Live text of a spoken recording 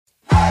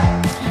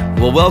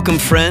Well, welcome,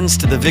 friends,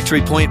 to the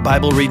Victory Point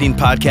Bible Reading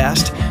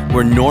Podcast,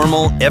 where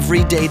normal,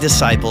 everyday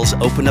disciples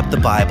open up the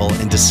Bible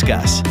and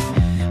discuss.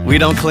 We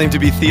don't claim to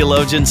be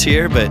theologians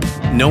here, but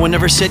no one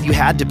ever said you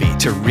had to be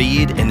to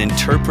read and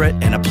interpret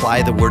and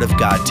apply the Word of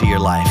God to your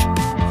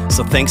life.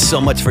 So thanks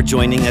so much for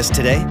joining us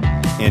today,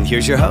 and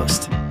here's your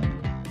host.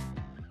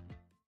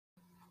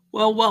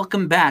 Well,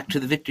 welcome back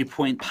to the Victory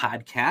Point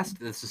Podcast.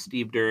 This is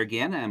Steve Durr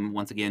again. I'm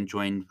once again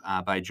joined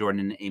by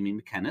Jordan and Amy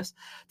McKennis.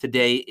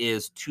 Today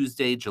is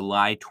Tuesday,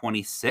 July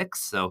 26th,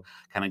 so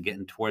kind of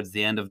getting towards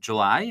the end of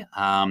July.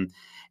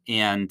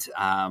 And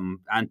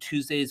on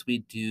Tuesdays, we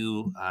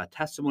do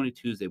Testimony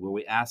Tuesday, where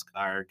we ask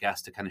our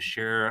guests to kind of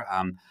share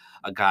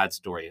a God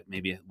story,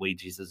 maybe a way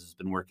Jesus has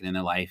been working in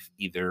their life,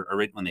 either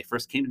when they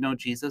first came to know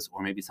Jesus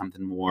or maybe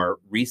something more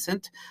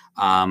recent.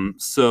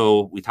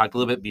 So we talked a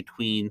little bit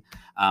between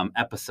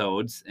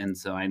episodes, and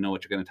so I know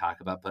what you're going to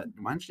talk about, but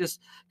why don't you just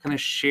kind of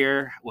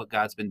share what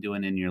God's been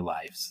doing in your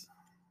lives?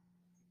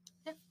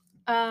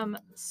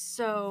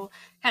 So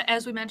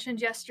as we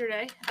mentioned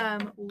yesterday,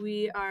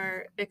 we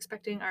are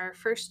expecting our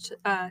first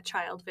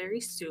child very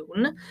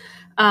soon.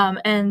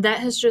 And that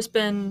has just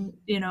been,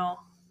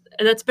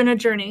 that's been a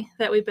journey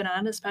that we've been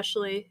on,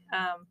 especially,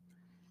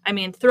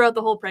 throughout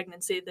the whole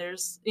pregnancy,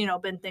 there's,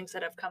 been things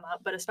that have come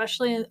up, but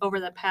especially over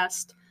the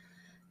past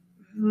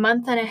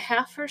month and a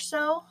half or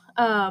so,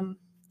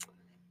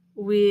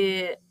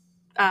 we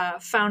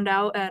found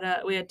out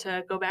we had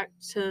to go back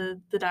to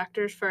the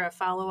doctors for a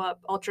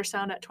follow-up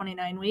ultrasound at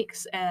 29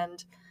 weeks.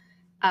 And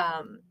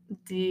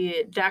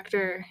the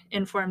doctor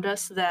informed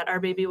us that our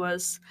baby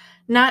was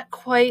not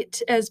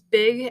quite as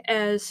big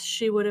as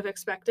she would have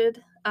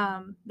expected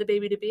the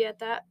baby to be at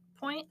that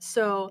point.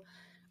 So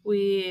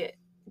we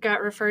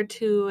got referred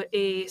to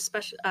a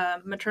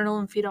maternal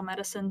and fetal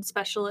medicine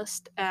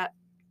specialist at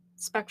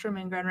Spectrum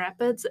in Grand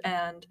Rapids,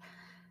 and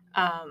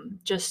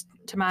just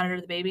to monitor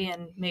the baby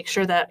and make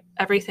sure that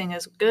everything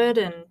is good,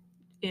 and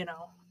they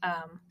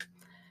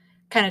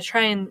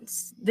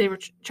were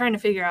trying to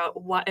figure out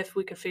if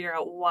we could figure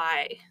out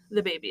why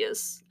the baby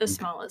is as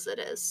small as it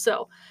is.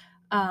 So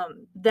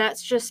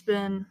that's just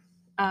been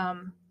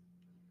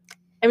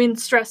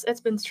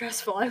it's been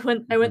stressful. I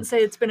wouldn't say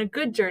it's been a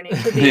good journey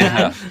to be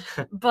on,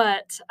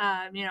 but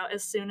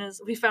as soon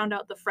as we found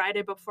out, the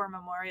Friday before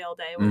Memorial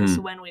Day was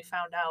when we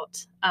found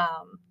out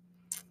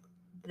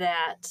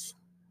that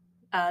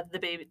the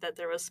baby, that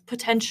there was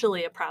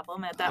potentially a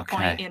problem at that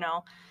point.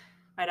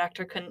 My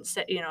doctor couldn't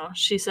say,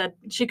 she said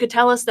she could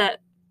tell us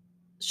that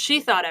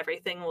she thought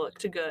everything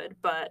looked good,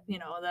 but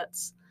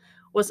that's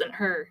wasn't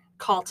her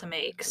call to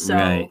make.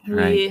 So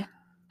we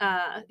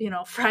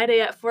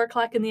Friday at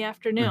 4:00 in the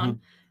afternoon,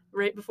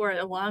 right before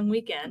a long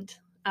weekend,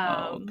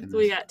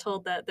 we got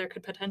told that there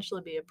could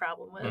potentially be a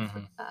problem with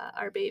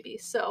our baby.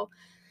 So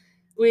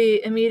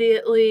we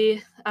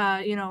immediately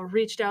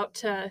reached out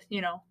to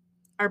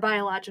our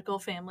biological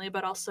family,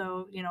 but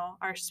also,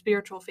 our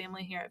spiritual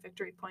family here at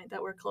Victory Point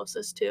that we're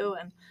closest to,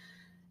 and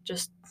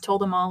just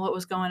told them all what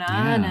was going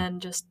on,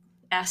 and just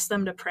asked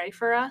them to pray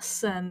for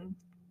us and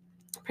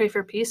pray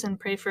for peace and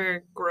pray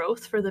for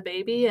growth for the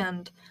baby.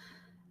 And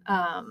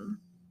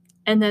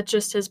that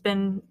just has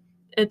been,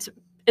 it's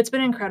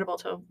been incredible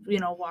to,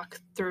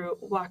 walk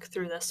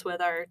through this with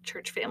our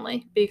church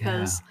family,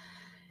 because,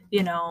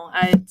 you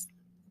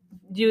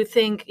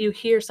think you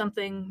hear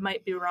something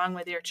might be wrong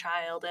with your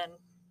child, and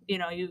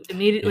you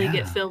immediately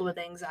get filled with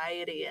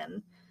anxiety.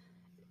 And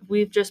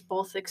we've just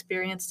both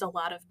experienced a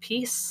lot of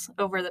peace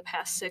over the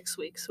past 6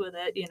 weeks with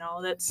it.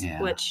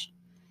 Which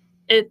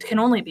it can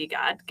only be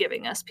God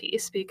giving us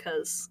peace,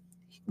 because,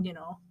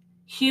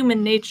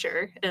 human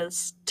nature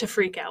is to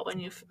freak out when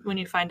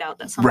you find out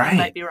that something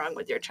might be wrong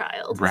with your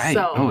child. Right.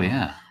 So,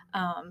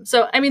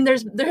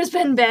 there's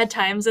been bad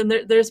times, and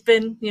there's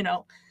been,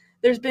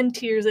 there's been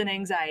tears and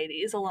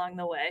anxieties along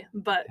the way,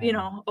 but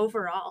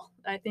overall,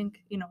 I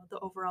think the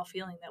overall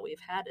feeling that we've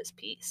had is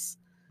peace.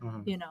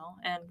 And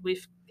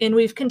we've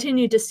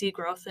continued to see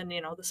growth, and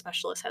the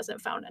specialist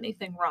hasn't found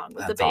anything wrong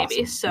with the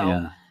baby.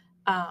 Awesome.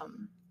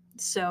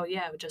 So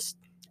just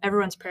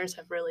everyone's prayers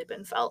have really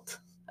been felt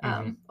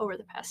over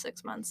the past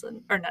 6 months,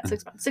 or not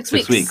 6 months, 6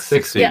 weeks.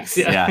 6 weeks. Yes.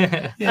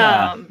 Yeah.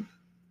 I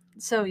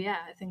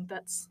think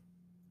that's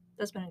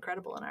been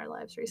incredible in our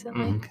lives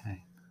recently.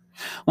 Okay.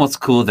 Well, it's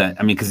cool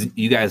that, because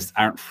you guys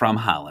aren't from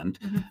Holland.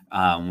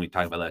 We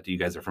talked about that. You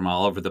guys are from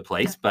all over the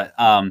place, but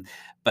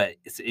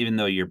even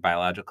though your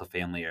biological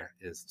family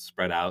is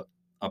spread out,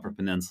 Upper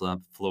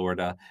Peninsula,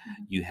 Florida,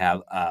 you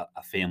have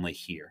a family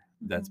here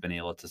that's been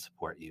able to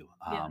support you.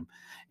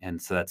 And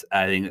so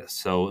I think it's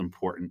so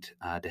important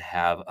to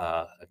have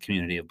a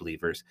community of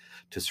believers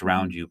to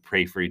surround you,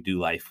 pray for you, do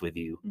life with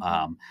you.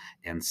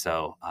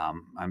 So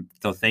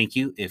thank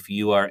you. If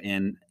you are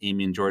in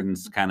Amy and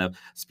Jordan's kind of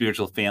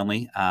spiritual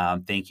family,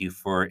 thank you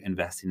for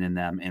investing in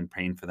them and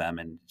praying for them,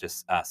 and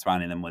just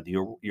surrounding them with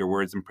your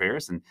words and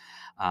prayers. And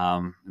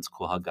it's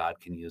cool how God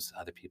can use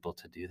other people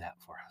to do that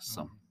for us.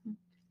 So.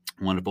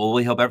 Wonderful.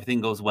 We hope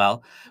everything goes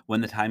well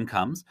when the time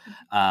comes.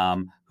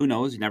 Who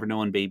knows? You never know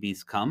when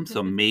babies come.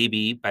 So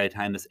maybe by the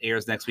time this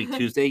airs next week,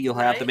 Tuesday, you'll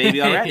have the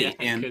baby already. Yeah,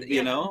 And, could be.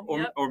 you know,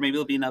 or maybe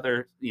it'll be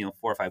another, 4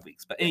 or 5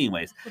 weeks. But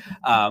anyways,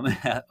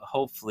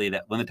 hopefully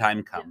that when the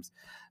time comes,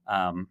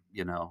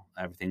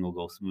 everything will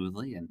go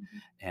smoothly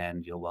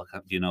and you'll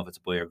welcome. Do you know if it's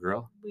a boy or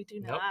girl? We do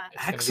Nope, not.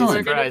 it's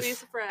gonna be a Excellent. We're gonna be surprise.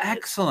 surprised.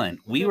 Excellent.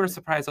 We were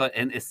surprised.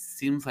 And it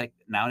seems like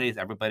nowadays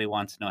everybody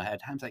wants to know ahead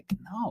of time. It's like,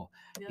 no,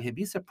 Yeah. you'd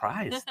be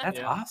surprised. That's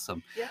Yeah.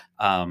 awesome. Yeah.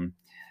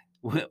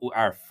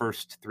 Our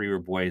first 3 were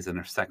boys,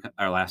 and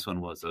our last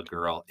one was a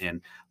girl.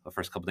 And the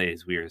first couple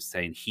days, we were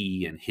saying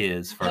he and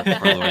his for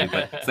Lori,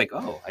 but it's like,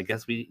 oh, I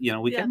guess we Yeah.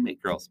 can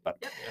make girls, but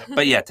Yep.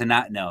 but yeah, to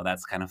not know,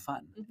 that's kind of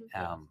fun.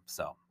 Mhm.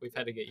 So We've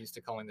had to get used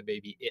to calling the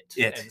baby it.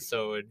 It. And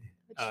so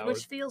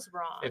Which feels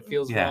wrong. it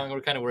feels Yeah. wrong.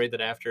 We're kind of worried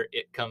that after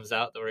it comes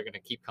out that we're going to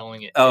keep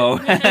calling it oh,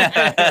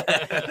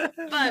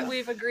 But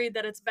we've agreed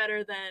that it's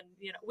better than,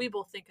 we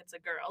both think it's a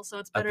girl. So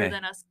it's better Okay.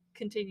 than us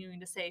continuing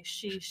to say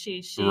she,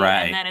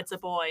 Right. and then it's a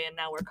boy, and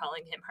now we're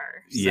calling him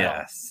her. So.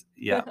 yes,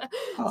 yeah.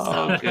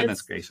 Oh, So goodness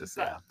it's gracious,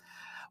 fun. yeah.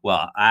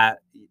 Well,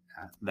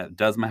 that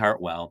does my heart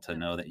well to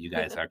know that you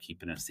guys are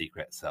keeping it a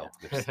secret. So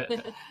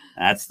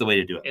that's the way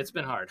to do it. It's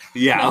been hard.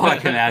 Yeah, I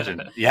can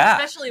imagine. Yeah.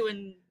 Especially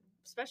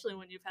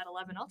when you've had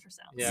 11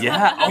 ultrasounds.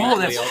 Yeah. Oh,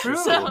 Weekly that's true.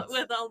 So ultrasounds.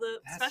 with all the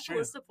That's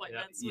specialist true.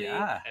 appointments,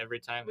 Yeah. Every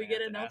time we they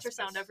get have an to ask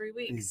ultrasound us. every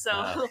week. Yeah.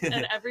 So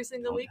and every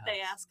single Don't week they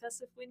tell us. ask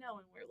us if we know,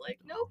 and we're like,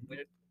 nope,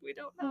 we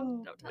don't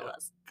know. Don't tell Yeah.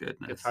 us.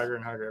 Goodness. It's harder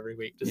and harder every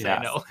week to Yes. say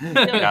no.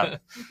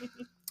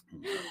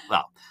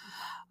 Yeah.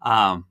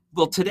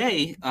 Well,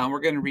 today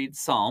we're going to read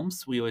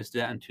Psalms. We always do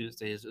that on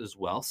Tuesdays as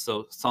well.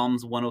 So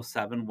Psalms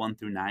 107, 1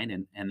 through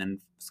 9, and then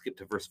skip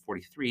to verse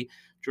 43.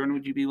 Jordan,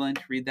 would you be willing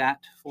to read that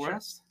for Sure.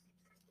 us?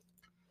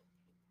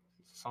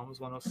 Psalms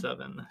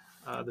 107.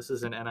 This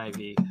is an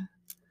NIV.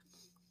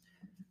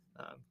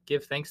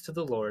 Give thanks to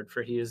the Lord,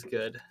 for he is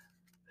good.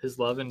 His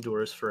love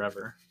endures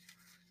forever.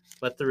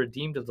 Let the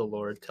redeemed of the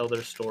Lord tell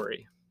their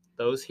story.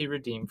 Those he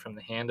redeemed from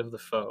the hand of the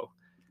foe.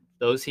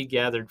 Those he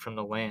gathered from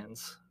the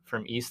lands,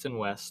 from east and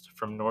west,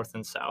 from north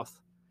and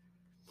south.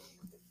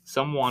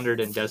 Some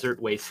wandered in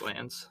desert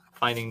wastelands,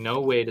 finding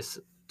no way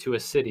to a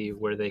city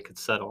where they could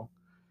settle.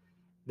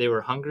 They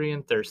were hungry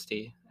and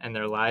thirsty, and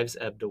their lives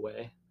ebbed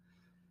away.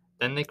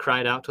 Then they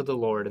cried out to the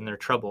Lord in their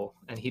trouble,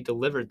 and he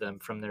delivered them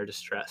from their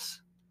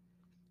distress.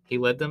 He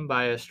led them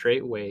by a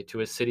straight way to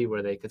a city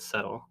where they could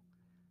settle.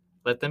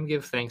 Let them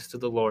give thanks to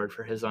the Lord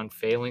for his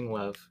unfailing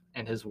love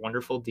and his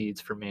wonderful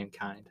deeds for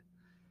mankind.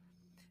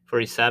 For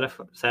he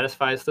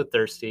satisfies the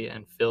thirsty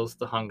and fills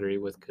the hungry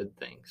with good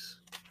things.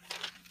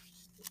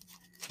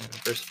 And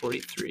verse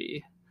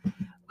 43.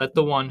 Let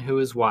the one who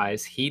is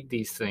wise heed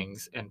these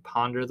things and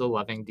ponder the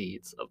loving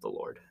deeds of the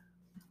Lord.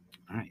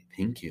 All right,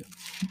 thank you.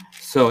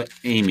 So,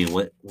 Amy,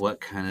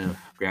 what kind of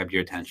grabbed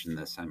your attention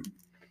this time?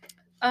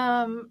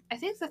 I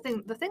think the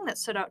thing that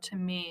stood out to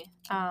me,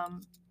 I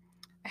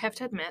have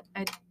to admit,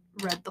 I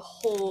read the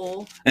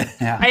whole.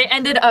 Yeah. I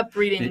ended up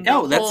reading the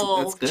whole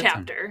that's good.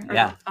 chapter.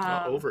 Yeah.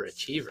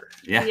 Overachiever.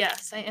 Yeah.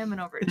 Yes, I am an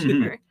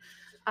overachiever.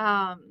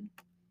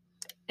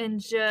 And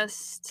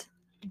just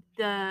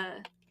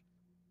the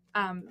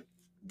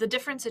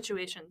different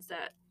situations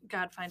that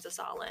God finds us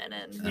all in,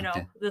 and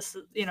Okay. this,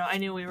 I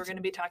knew we were going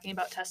to be talking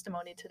about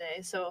testimony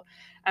today, so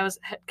I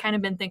had kind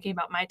of been thinking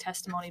about my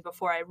testimony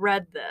before I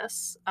read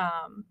this.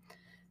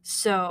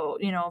 So,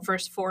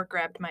 verse 4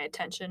 grabbed my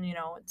attention.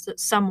 It's that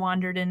some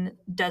wandered in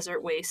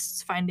desert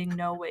wastes, finding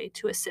no way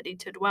to a city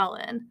to dwell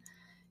in.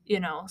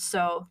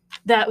 So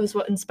that was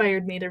what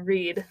inspired me to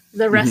read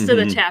the rest of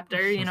the chapter,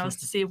 to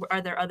see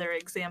are there other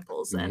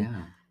examples. And,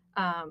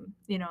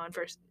 in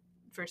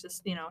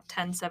verses,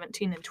 10,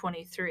 17, and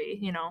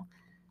 23,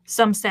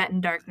 some sat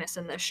in darkness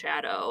in the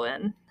shadow,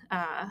 and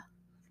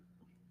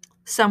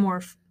some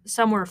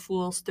were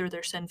fools through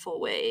their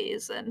sinful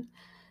ways, and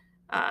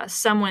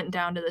some went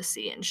down to the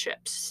sea in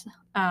ships.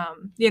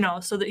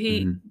 So that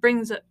he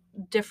brings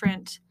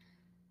different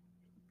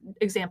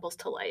examples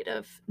to light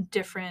of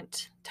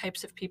different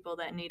types of people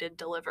that needed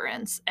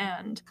deliverance,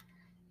 and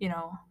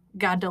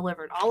God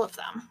delivered all of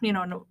them.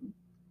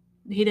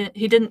 He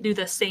didn't do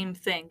the same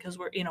thing, because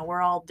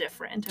we're all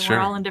different, and Sure.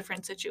 we're all in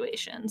different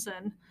situations,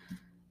 and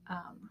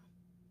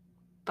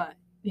but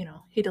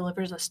he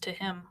delivers us to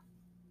him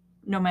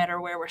no matter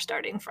where we're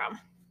starting from.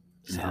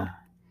 So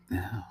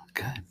Yeah,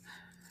 good.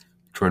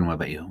 Jordan, what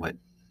about you? What?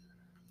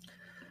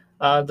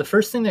 The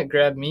first thing that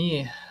grabbed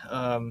me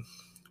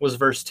was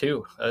verse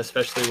 2,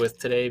 especially with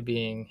today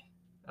being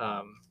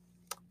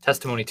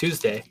Testimony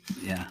Tuesday.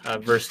 Yeah.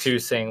 Verse 2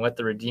 saying, let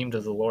the redeemed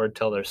of the Lord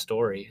tell their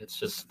story. It's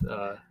just,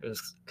 it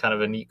was kind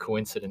of a neat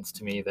coincidence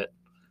to me that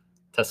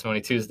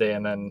Testimony Tuesday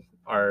and then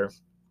our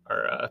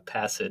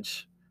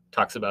passage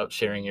talks about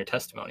sharing your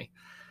testimony.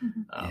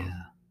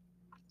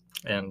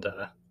 And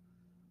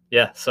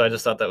so I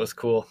just thought that was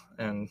cool.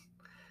 And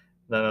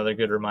another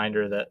good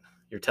reminder that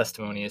your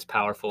testimony is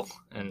powerful,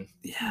 and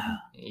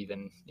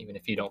even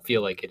if you don't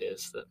feel like it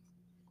is,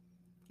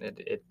 that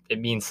it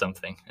means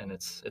something, and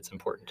it's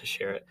important to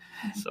share it.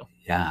 So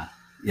Yeah.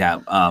 Yeah.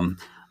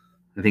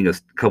 I think it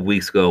was a couple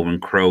weeks ago when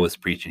Crow was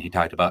preaching, he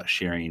talked about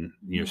sharing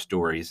your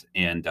stories.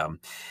 And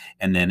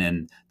then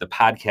in the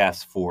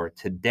podcast for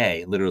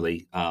today,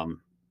 literally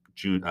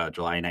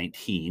July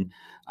 19,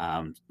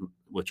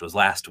 which was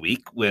last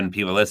week when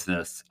people listened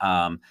to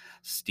us,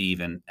 Steve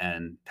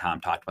and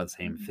Tom talked about the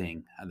same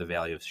thing, the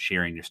value of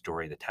sharing your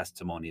story, the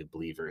testimony of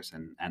believers,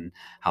 and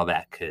how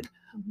that could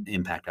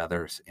impact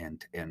others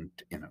and in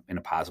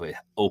a positive way,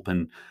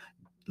 open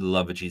the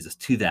love of Jesus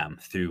to them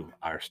through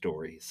our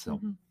stories. So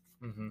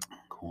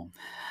cool.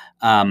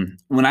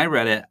 When I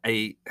read it,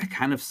 I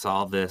kind of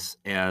saw this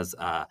as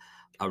a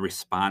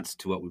response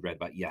to what we read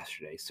about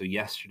yesterday. So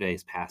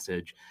yesterday's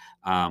passage,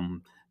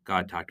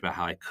 God talked about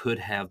how I could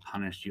have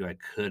punished you. I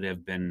could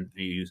have been,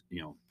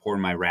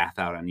 pouring my wrath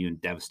out on you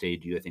and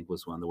devastated you, I think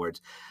was one of the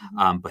words.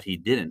 But he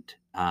didn't.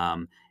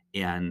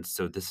 And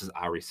so this is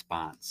our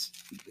response.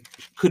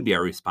 It could be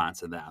our response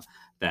to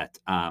that,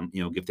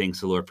 give thanks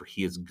to the Lord for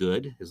he is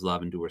good. His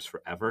love endures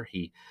forever.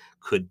 He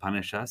could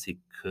punish us. He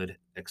could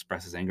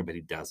express his anger, but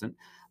he doesn't.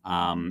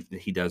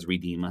 He does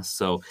redeem us.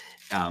 So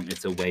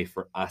it's a way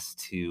for us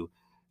to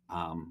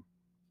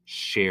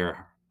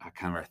share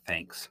kind of our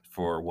thanks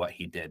for what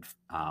he did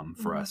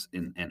for us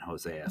in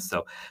Hosea.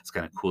 So it's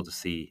kind of cool to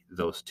see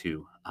those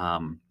two.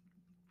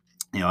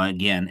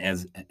 Again,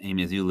 as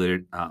Amy, as you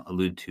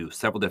alluded to,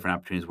 several different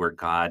opportunities where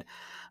God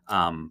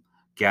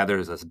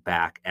gathers us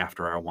back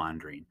after our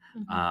wandering.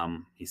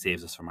 He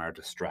saves us from our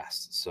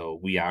distress. So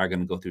we are going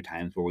to go through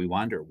times where we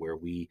wander, where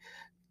we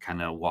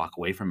kind of walk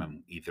away from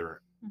him,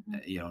 either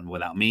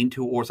without meaning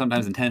to, or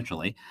sometimes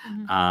intentionally.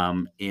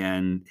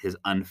 And his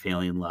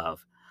unfailing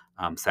love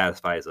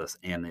satisfies us,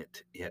 and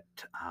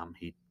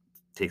he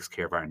takes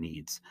care of our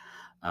needs.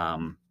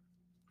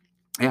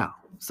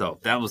 So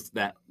that was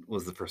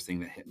the first thing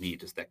that hit me,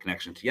 just that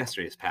connection to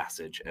yesterday's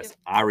passage as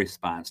our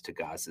response to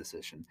God's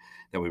decision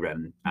that we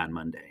read on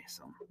Monday.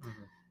 So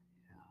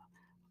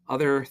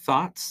other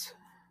thoughts?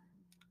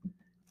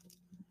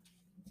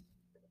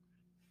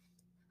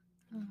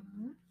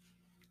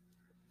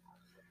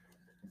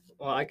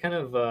 Well, I kind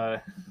of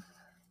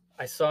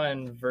I saw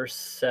in verse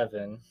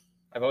 7,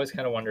 I've always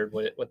kind of wondered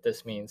what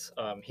this means.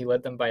 He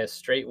led them by a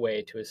straight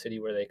way to a city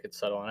where they could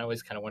settle. And I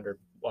always kind of wondered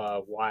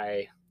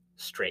why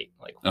straight?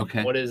 Like,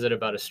 what is it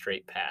about a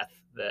straight path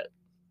that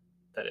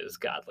is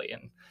godly?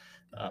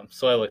 And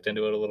so I looked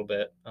into it a little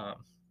bit.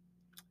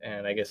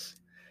 And I guess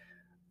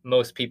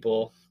most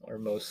people or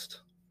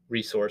most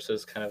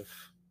resources kind of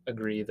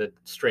agree that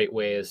straight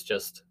way is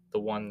just the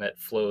one that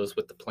flows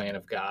with the plan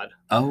of God.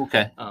 Oh,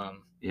 okay.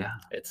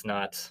 It's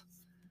not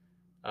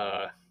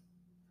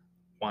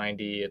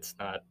windy. It's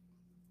not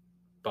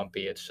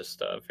bumpy. It's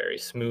just a very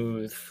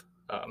smooth,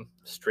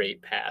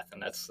 straight path,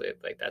 and that's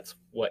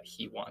what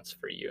he wants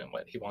for you and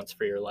what he wants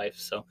for your life.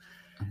 So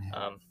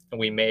and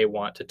we may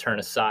want to turn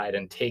aside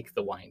and take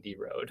the windy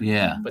road,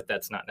 but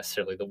that's not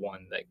necessarily the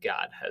one that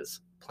God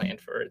has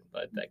planned for it,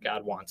 but that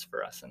God wants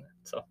for us. And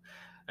so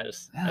I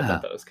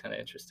thought that was kind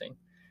of interesting.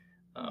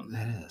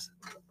 That is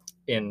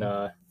in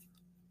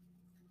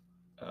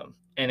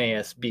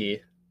NASB,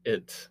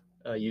 it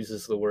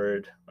uses the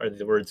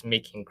words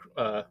making,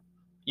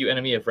 you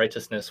enemy of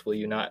righteousness, will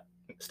you not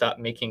stop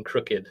making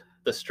crooked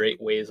the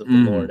straight ways of the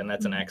Lord? And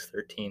that's in Acts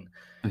 13.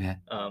 Okay.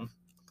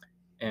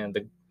 And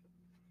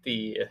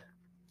the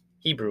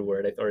Hebrew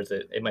word, or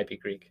it might be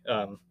Greek,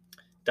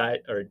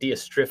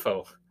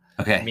 diastripho,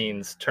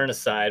 means turn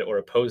aside or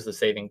oppose the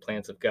saving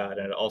plans of God,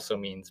 and it also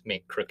means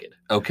make crooked.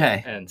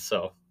 Okay. And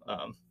so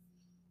I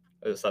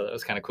just thought that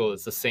was kind of cool.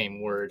 It's the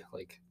same word,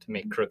 like to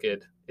make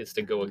crooked is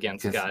to go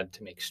against God,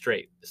 to make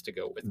straight is to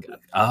go with God.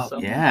 Oh,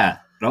 yeah.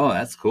 Oh,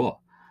 that's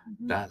cool.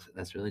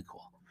 That's really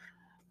cool.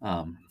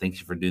 Thank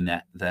you for doing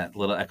that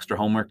little extra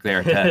homework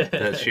there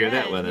to share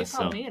that with us. You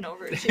called me an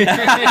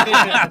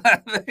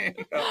overachiever. There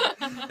you go.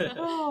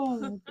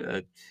 Oh,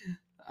 good.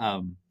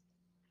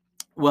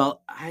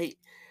 Well,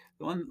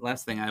 the one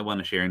last thing I want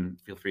to share,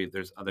 and feel free if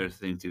there's other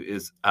things too,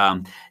 is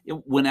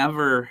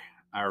whenever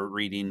our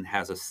reading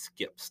has a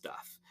skip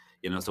stuff.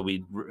 So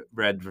we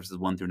read verses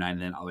 1 through 9,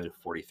 and then all the way to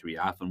 43.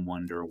 I often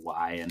wonder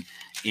why.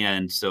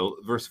 And so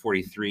verse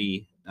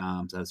 43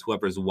 says,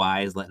 whoever is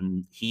wise, let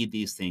him heed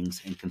these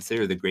things and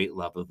consider the great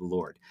love of the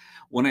Lord.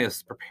 When I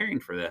was preparing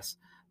for this,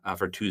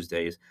 for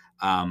Tuesdays,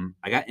 I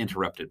got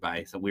interrupted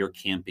by, so we were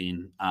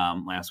camping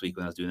last week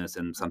when I was doing this,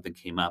 and something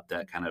came up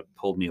that kind of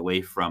pulled me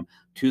away from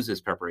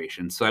Tuesday's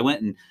preparation. So I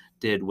went and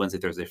did Wednesday,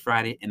 Thursday,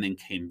 Friday, and then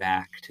came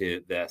back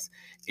to this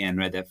and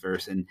read that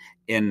verse.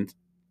 And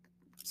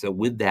so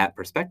with that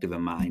perspective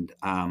in mind,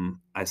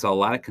 I saw a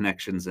lot of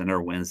connections in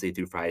our Wednesday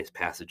through Friday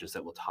passages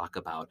that we'll talk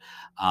about.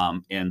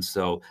 And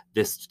so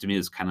this to me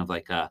is kind of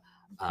like a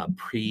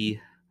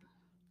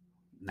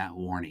not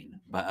warning,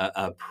 but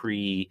a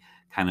pre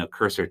kind of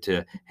cursor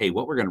to, hey,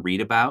 what we're going to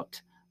read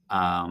about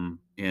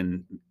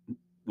in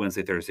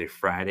Wednesday, Thursday,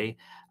 Friday.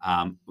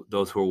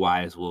 Those who are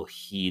wise will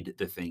heed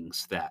the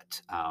things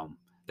that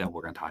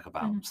we're going to talk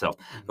about. So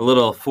a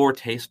little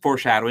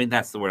foreshadowing.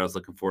 That's the word I was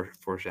looking for,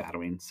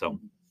 foreshadowing. So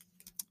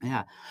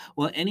Yeah.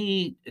 Well,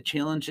 any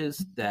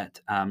challenges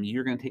that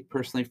you're going to take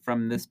personally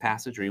from this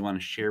passage, or you want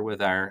to share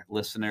with our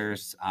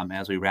listeners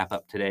as we wrap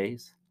up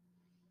today's?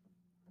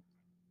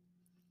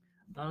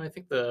 I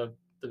think the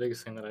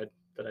biggest thing that I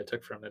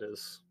took from it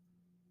is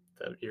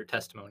that your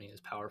testimony is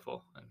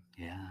powerful,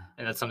 and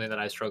that's something that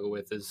I struggle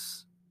with,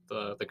 is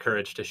the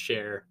courage to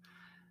share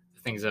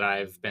the things that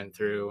I've been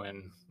through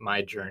and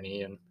my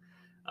journey, and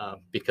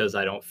because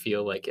I don't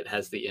feel like it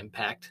has the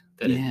impact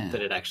that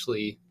it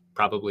actually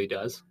probably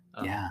does.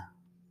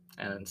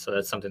 And so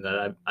that's something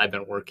that I've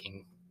been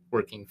working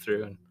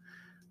through, and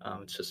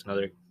it's just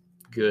another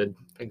good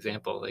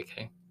example. Like,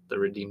 hey, the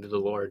redeemed of the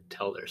Lord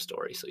tell their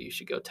story, so you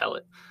should go tell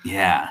it.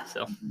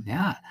 So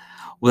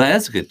well,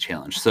 that's a good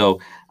challenge. So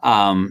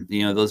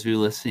those of you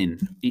listening,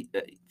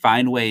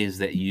 find ways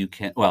that you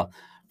can,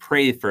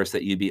 pray first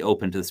that you be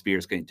open to the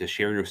Spirit's going to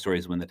share your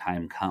stories when the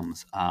time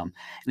comes. And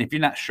if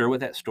you're not sure what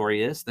that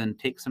story is, then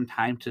take some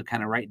time to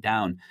kind of write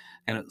down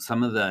kind of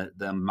some of the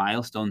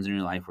milestones in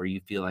your life where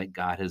you feel like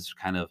God has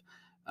kind of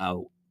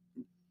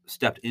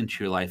stepped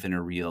into your life in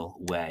a real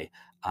way.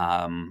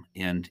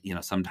 And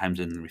sometimes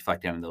in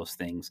reflecting on those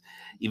things,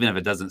 even if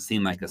it doesn't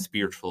seem like a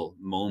spiritual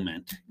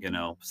moment,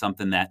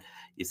 something that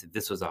you said,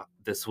 this was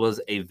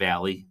a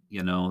valley,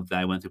 that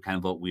I went through, kind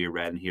of what we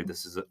read in here.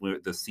 This is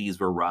the seas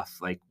were rough,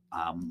 like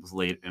was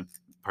late in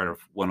part of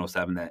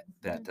 107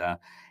 that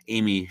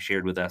Amy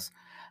shared with us,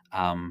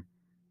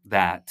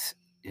 that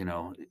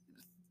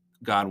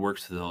God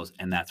works through those,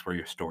 and that's where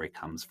your story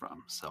comes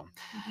from. So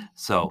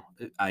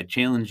I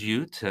challenge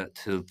you to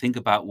think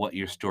about what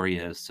your story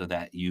is, so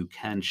that you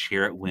can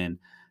share it when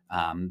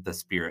the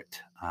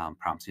Spirit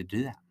prompts you to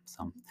do that.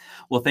 So,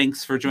 well,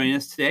 thanks for joining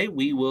us today.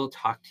 We will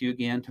talk to you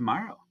again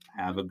tomorrow.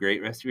 Have a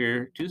great rest of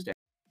your Tuesday.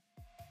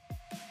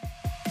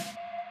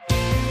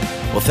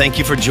 Well, thank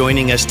you for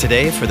joining us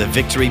today for the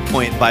Victory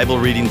Point Bible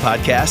Reading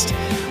Podcast.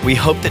 We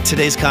hope that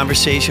today's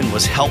conversation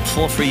was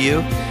helpful for you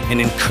and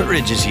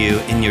encourages you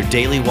in your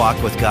daily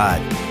walk with God.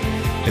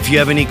 If you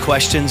have any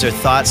questions or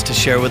thoughts to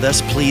share with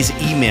us, please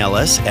email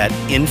us at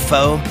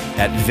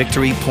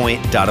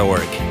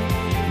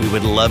info@victorypoint.org. We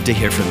would love to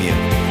hear from you.